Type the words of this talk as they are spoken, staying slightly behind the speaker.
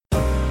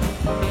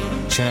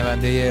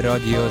شنونده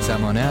رادیو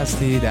زمانه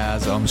هستید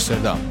از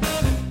آمستردام.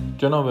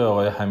 جناب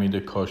آقای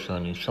حمید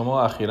کاشانی،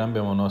 شما اخیراً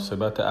به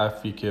مناسبت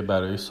عفوی که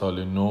برای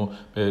سال نو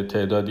به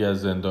تعدادی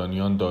از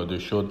زندانیان داده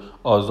شد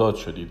آزاد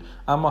شدید،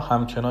 اما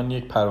همچنان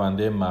یک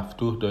پرونده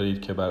مفتوح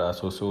دارید که بر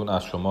اساس اون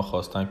از شما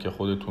خواستن که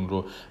خودتون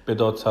رو به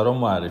دادسرای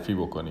معرفی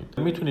بکنید.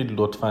 میتونید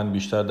لطفاً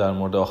بیشتر در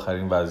مورد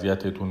آخرین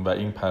وضعیتتون و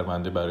این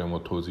پرونده برای ما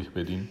توضیح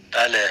بدین؟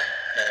 بله،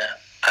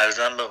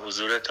 عرضم به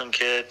حضورتون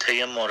که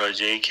طی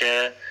مراجعه‌ای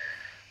که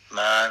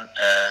من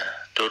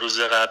 2 روز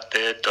قبل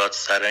به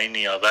دادسرای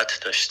نیابت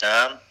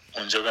داشتم،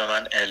 اونجا به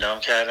من اعلام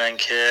کردن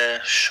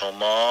که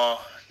شما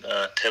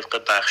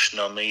طبق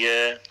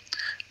بخشنامه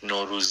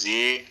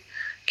نوروزی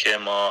که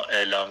ما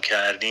اعلام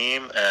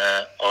کردیم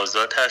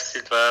آزاد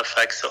هستید و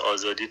فکس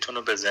آزادیتون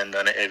رو به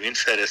زندان اوین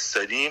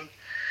فرستادیم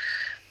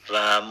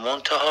و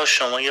منتها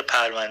شما یه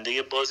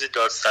پرونده بازی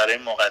دادسرای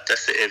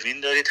مقدس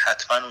اوین دارید،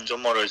 حتما اونجا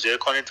مراجعه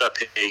کنید و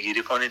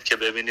پیگیری کنید که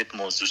ببینید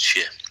موضوع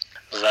چیه.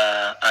 و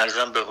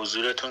عرضم به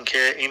حضورتون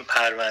که این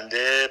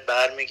پرونده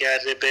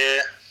برمیگرده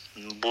به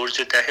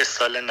برج 10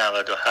 سال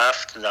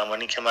 97،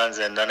 زمانی که من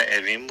زندان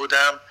اوین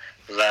بودم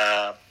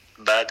و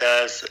بعد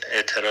از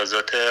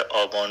اعتراضات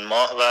آبان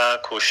ماه و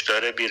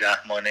کشتار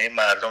بیرحمانه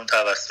مردم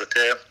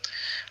توسط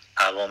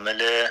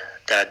عوامل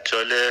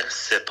دجال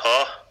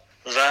سپاه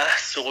و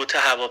سقوط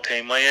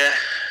هواپیمای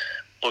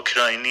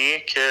اوکراینی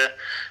که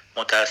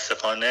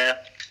متاسفانه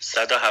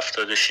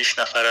 176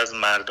 نفر از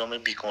مردم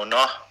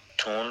بیگناه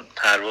تو اون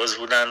پرواز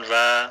بودن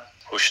و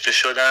کشته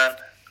شدن،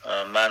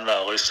 من و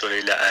آقای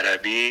سهیل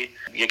عربی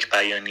یک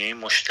بیانیه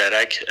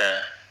مشترک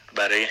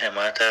برای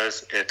حمایت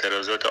از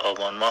اعتراضات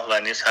آبان ماه و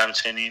نیز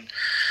همچنین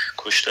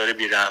کشتار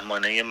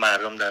بیرحمانه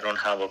مردم در اون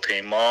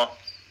هواپیما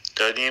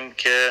دادیم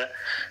که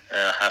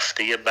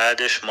هفته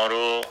بعدش ما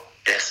رو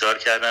احضار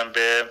کردن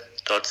به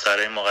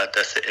دادسرای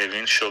مقدس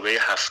اوین شعبه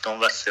 7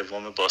 و 3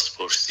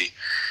 بازپرسی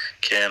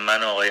که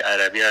من و آقای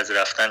عربی از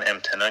رفتن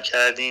امتناع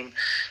کردیم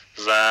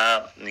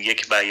و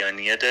یک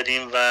بیانیه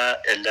دادیم و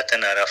علت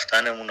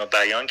نرفتنمون رو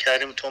بیان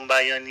کردیم. تو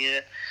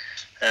بیانیه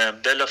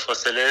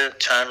بلافاصله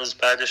چند روز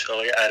بعدش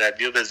آقای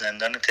عربی رو به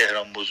زندان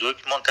تهران بزرگ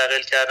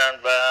منتقل کردن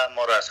و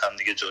ما رو از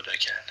همدیگه جدا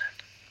کردن.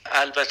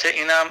 البته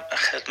اینم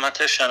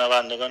خدمت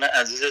شنوندگان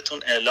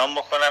عزیزتون اعلام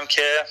بکنم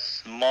که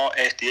ما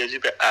احتیاجی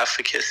به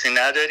عفو کسی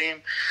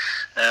نداریم.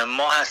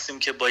 ما هستیم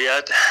که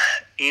باید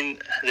این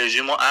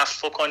رژیم رو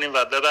عفو کنیم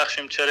و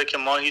ببخشیم، چرا که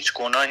ما هیچ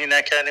گناهی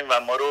نکردیم و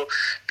ما رو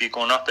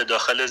بیگناه به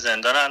داخل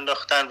زندان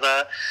انداختن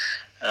و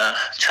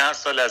چند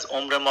سال از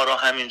عمر ما رو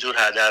همینجور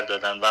هدر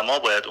دادن و ما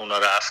باید اونا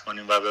رو عفو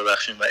کنیم و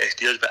ببخشیم و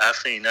احتیاج به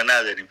عفو اینا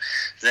نداریم.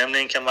 ضمن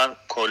این که من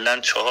کلاً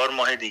 4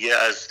 ماه دیگه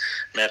از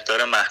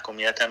مقدار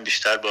محکومیتم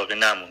بیشتر باقی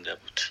نمونده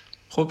بود.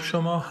 خب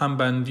شما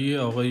همبندی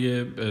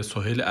آقای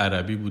سهیل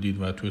عربی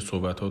بودید و توی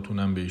صحبتاتون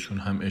هم به ایشون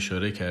هم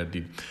اشاره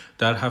کردید.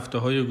 در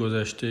هفته‌های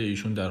گذشته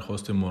ایشون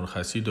درخواست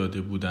مرخصی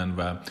داده بودن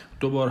و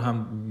 2 بار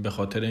هم به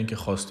خاطر اینکه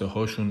خواسته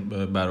هاشون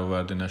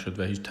برآورده نشد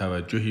و هیچ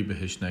توجهی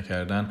بهش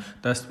نکردن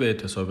دست به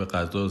اعتصاب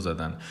قضا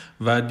زدن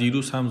و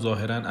دیروز هم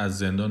ظاهراً از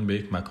زندان به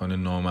یک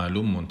مکان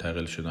نامعلوم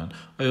منتقل شدن.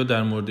 آیا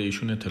در مورد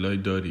ایشون اطلاعی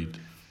دارید؟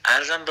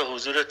 عرضم به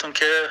حضورتون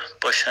که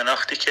با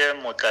شناختی که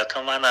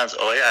مدت‌ها من از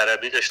آقای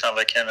عربی داشتم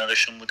و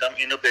کنارشون بودم،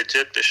 اینو به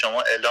جد به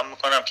شما اعلام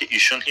میکنم که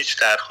ایشون هیچ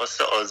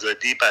درخواست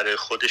آزادی برای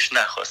خودش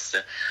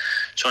نخواسته،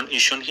 چون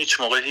ایشون هیچ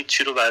موقع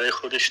هیچی رو برای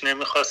خودش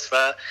نمیخواست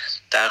و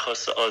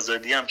درخواست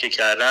آزادی هم که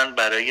کردن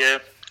برای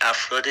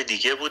افراد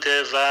دیگه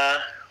بوده و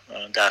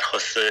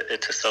درخواست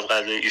اعتصاب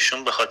قضایی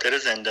ایشون به خاطر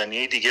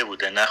زندانی دیگه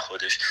بوده نه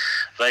خودش،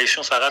 و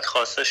ایشون فقط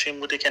خواستش این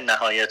بوده که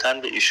نهایتاً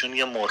به ایشون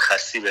یه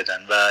مرخصی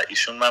بدن و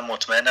ایشون من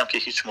مطمئنم که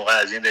هیچ موقع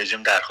از این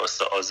رژیم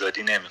درخواست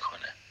آزادی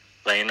نمیکنه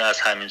و اینو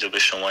از همینجا به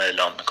شما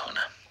اعلام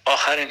میکنم.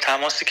 آخرین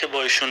تماسی که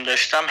با ایشون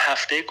داشتم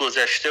هفته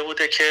گذشته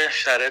بوده که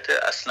شرایط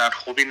اصلا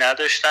خوبی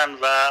نداشتن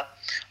و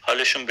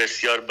حالشون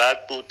بسیار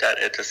بد بود، در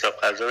اعتصاب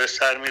قضا به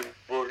سر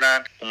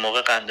میبردن. اون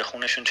موقع قند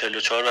خونشون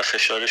 44 و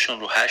فشارشون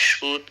رو 8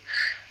 بود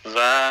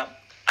و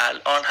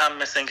الان هم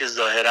مثل اینکه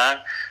ظاهراً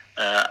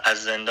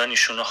از زندان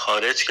ایشون رو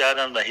خارج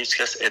کردن و هیچ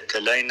کس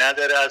اطلاعی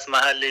نداره از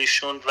محل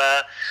ایشون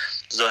و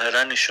ظاهراً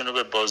ایشون رو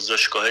به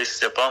بازداشتگاه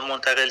سپاه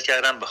منتقل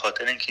کردن به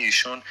خاطر اینکه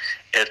ایشون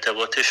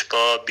ارتباطش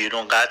با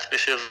بیرون قطع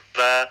بشه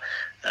و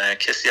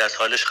کسی از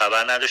حالش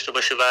خبر نداشته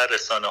باشه و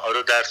رسانه ها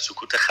رو در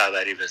سکوت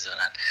خبری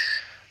بذارن.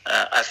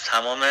 از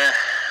تمام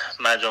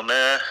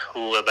مجامع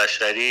حقوق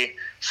بشری،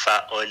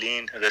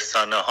 فعالین،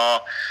 رسانه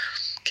ها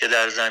که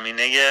در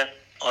زمینه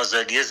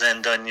آزادی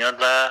زندانیان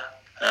و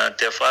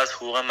دفاع از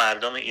حقوق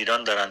مردم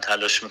ایران دارن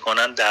تلاش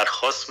میکنن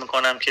درخواست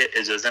میکنم که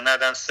اجازه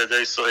ندن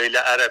صدای سهیل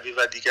عربی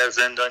و دیگر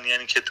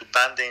زندانیانی که تو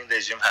بند این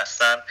رژیم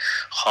هستن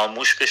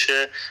خاموش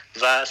بشه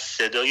و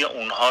صدای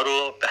اونها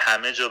رو به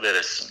همه جا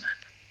برسونن.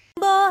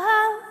 با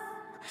هم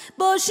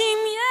باشیم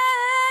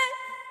یک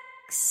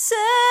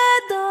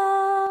صدا،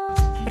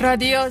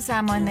 رادیو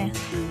زمانه.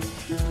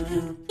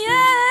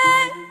 یک